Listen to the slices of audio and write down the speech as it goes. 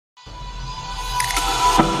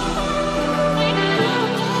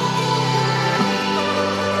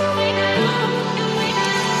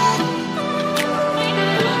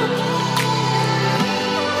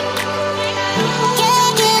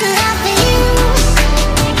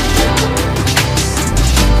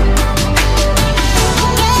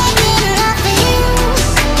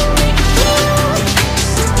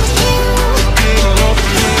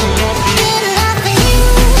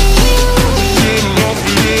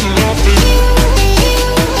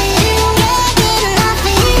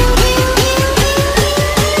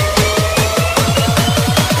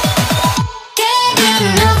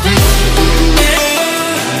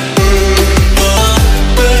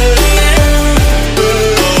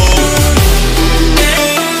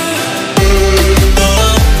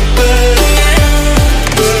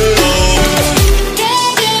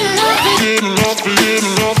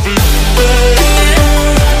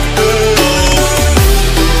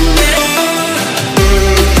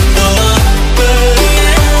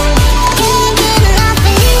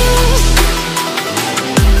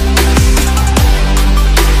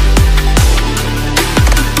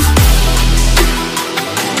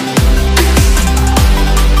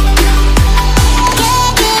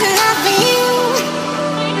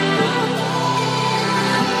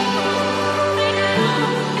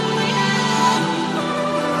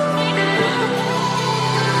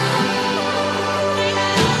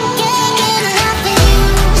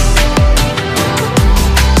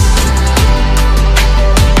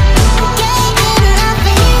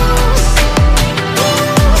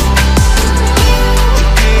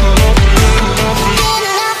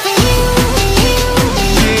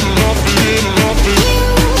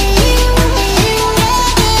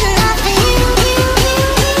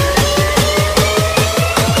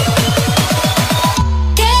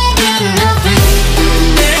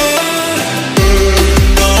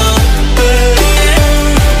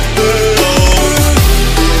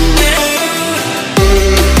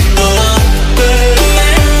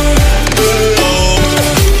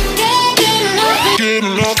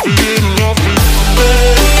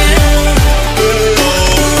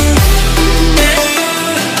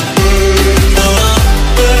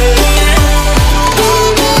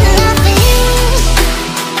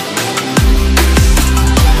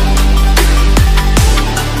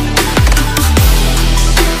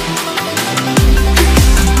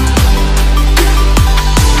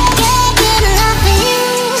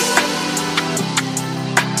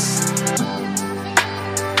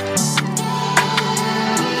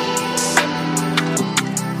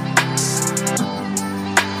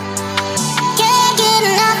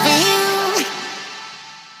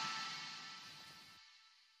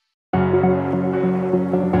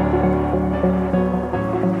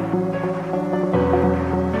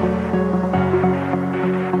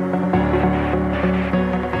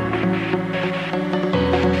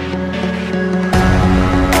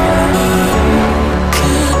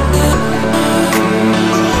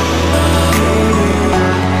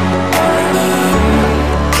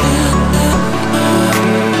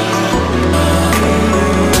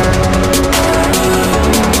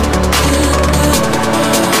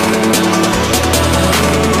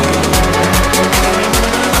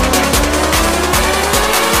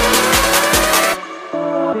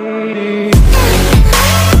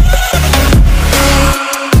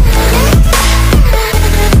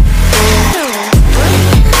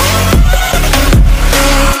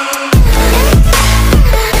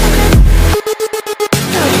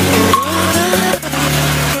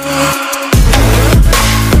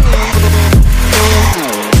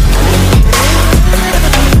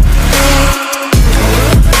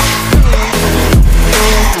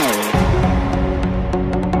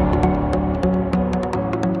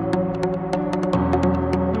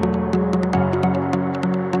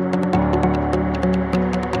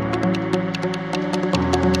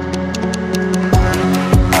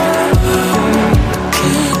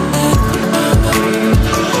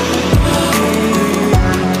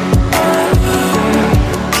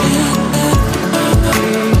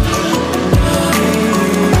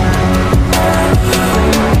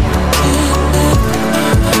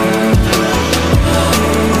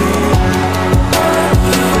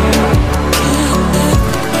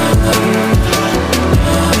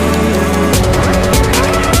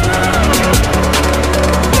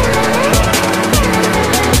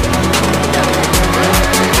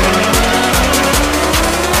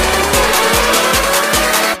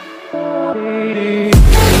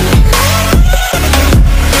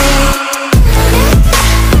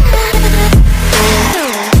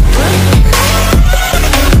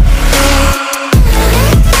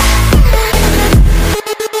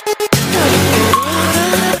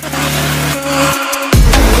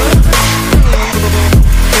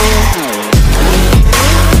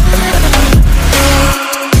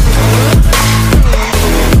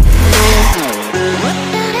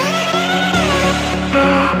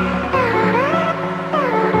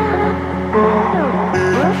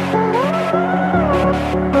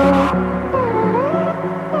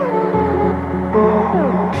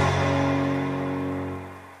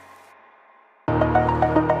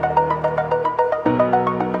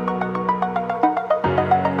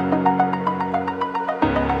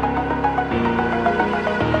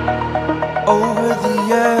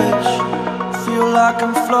like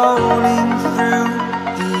I'm floating through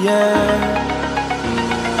the air.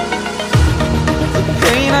 The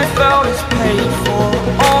pain I felt is paid for,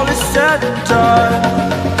 all is said and done.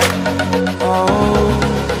 Oh,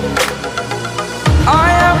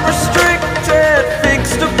 I am restricted,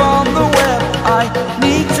 fixed upon the web. I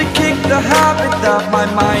need to kick the habit that my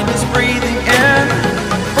mind is breathing in.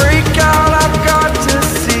 Break out, I've got to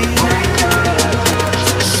see.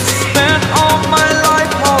 Spent all my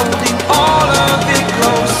life holding all of it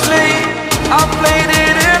closely. I played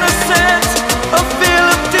it innocent, a feel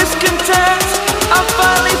of discontent. I'm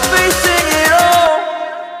finally facing it all,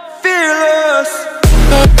 fearless.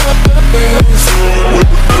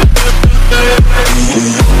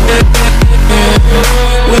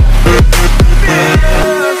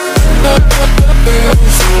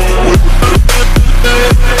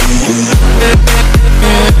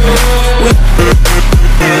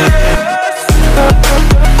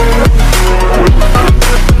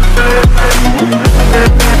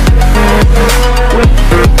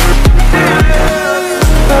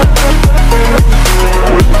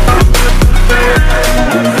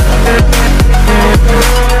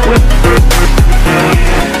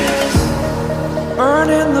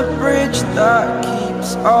 Burning the bridge that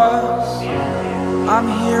keeps us. I'm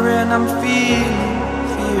here and I'm feeling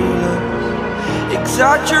fearless.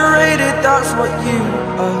 Exaggerated, that's what you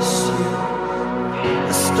assume.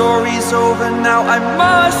 The story's over now, I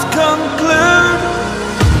must conclude.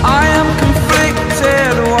 I am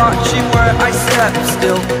conflicted, watching where I step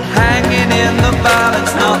still, hanging in the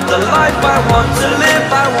balance. Not the life I want to live,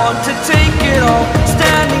 I want to take it all.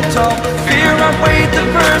 Standing tall, fear I weighed the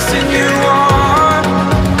person you are.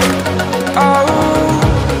 Oh,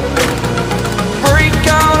 break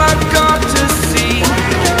out, I've got to see.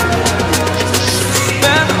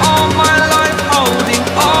 Spent all my life holding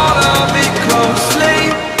all of it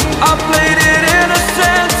closely. I played it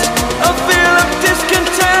innocent, a feel of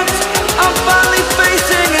discontent. I'm finally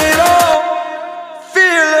facing it all,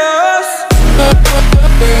 fearless.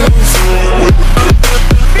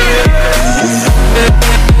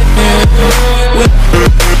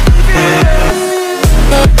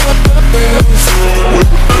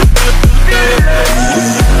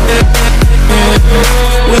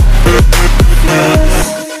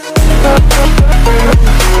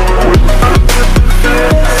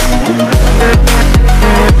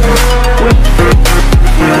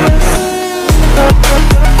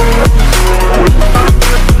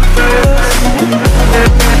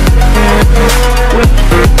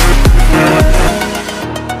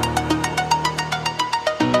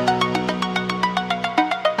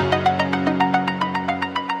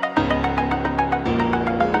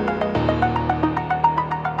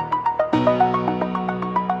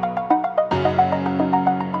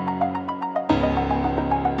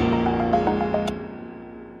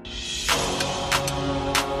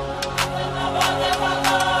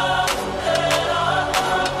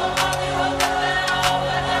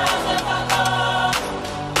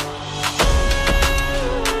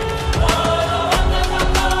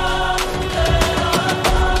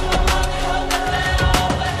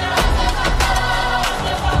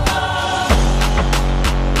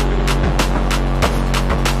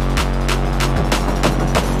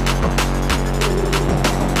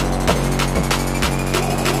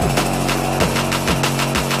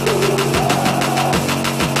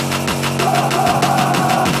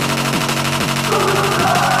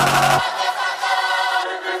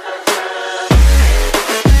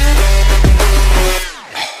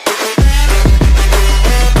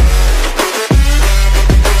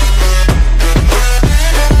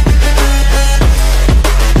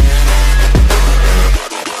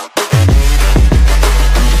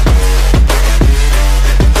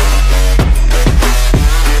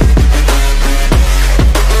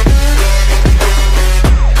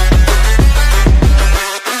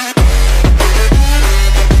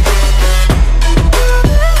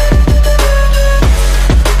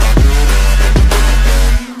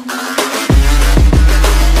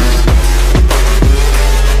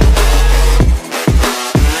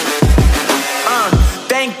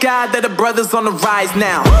 That the brothers on the rise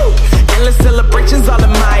now. Endless celebrations all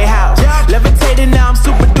in my house. Levitating now, I'm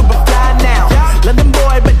super duper fly now. London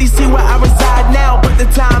boy, but DC where I reside now. Put the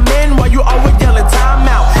time in while you always yelling time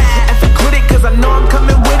out. And for quit it, cause I know I'm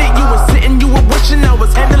coming with it. You were sitting, you were wishing I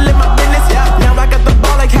was handling my business. Now I got the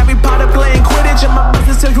ball like Harry Potter playing Quidditch. And my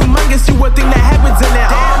business is humongous, you would think that happens in it.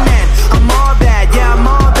 Damn man, I'm all that, yeah I'm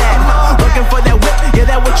all that. Working for that whip, yeah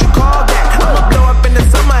that what you call that. I'ma blow up in the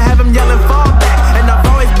summer, have him yelling fall back. And I've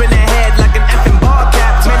always been ahead like an effing ball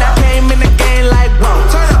cap. Man, I came in the game like whoa.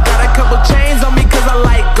 Got a couple chains on me cause I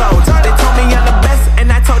like gold. They told me I'm the best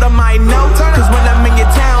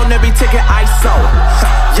like so.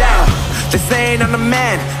 Yeah, they saying I'm the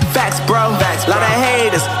man. Facts, bro. Facts, lot of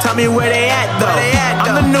haters. Tell me where they at, though.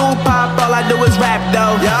 I'm the new pop, all I do is rap,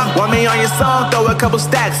 though. Yeah. Want me on your song? Throw a couple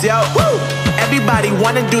stacks, yo. Woo. Everybody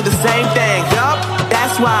wanna do the same thing. Yup.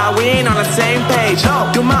 That's why we ain't on the same page. No.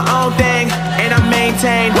 Do my own thing, and I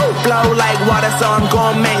maintain. Woo. Flow like water, so I'm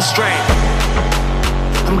going mainstream.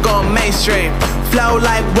 I'm going mainstream. Flow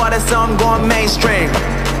like water, so I'm going mainstream.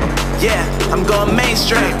 Yeah, I'm going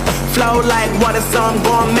mainstream. Flow like water, so I'm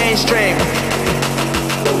going mainstream.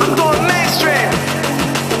 I'm going mainstream.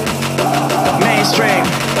 Mainstream.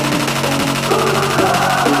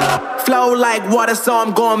 Flow like water, so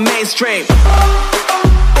I'm going mainstream.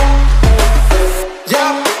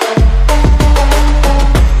 Yup.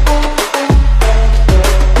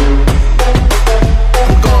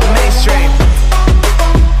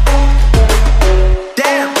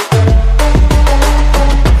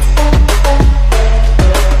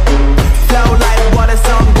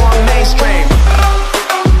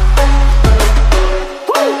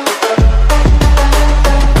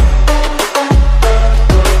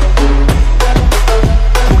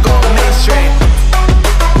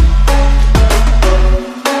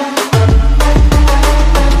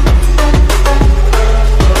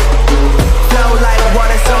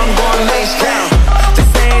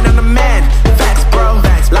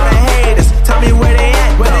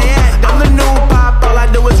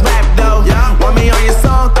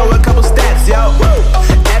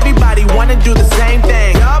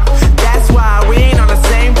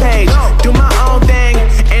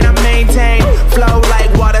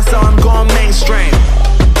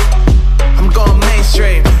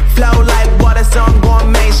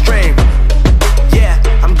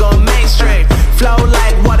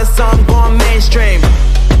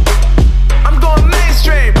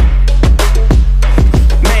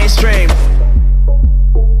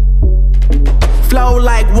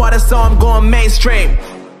 Mainstream.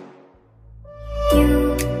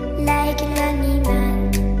 You like a lonely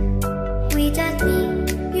man. Without me,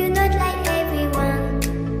 you're not like everyone.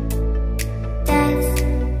 That's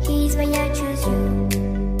he's why I choose you.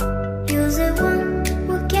 You're the one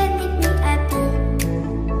who can make me happy.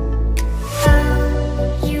 Oh,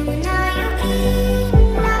 you know you're in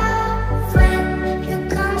love when you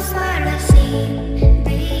come for the scene.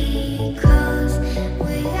 Because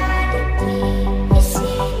we are the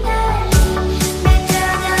missing.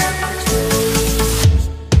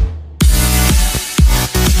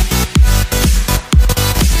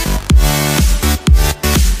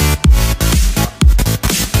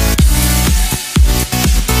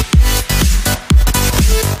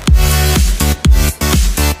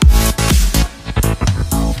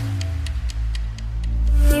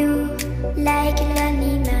 Like a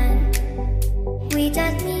lonely man.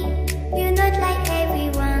 Without me, you're not like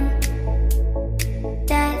everyone.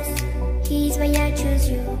 That's he's why I choose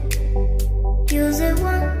you. You're the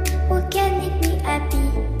one who can make me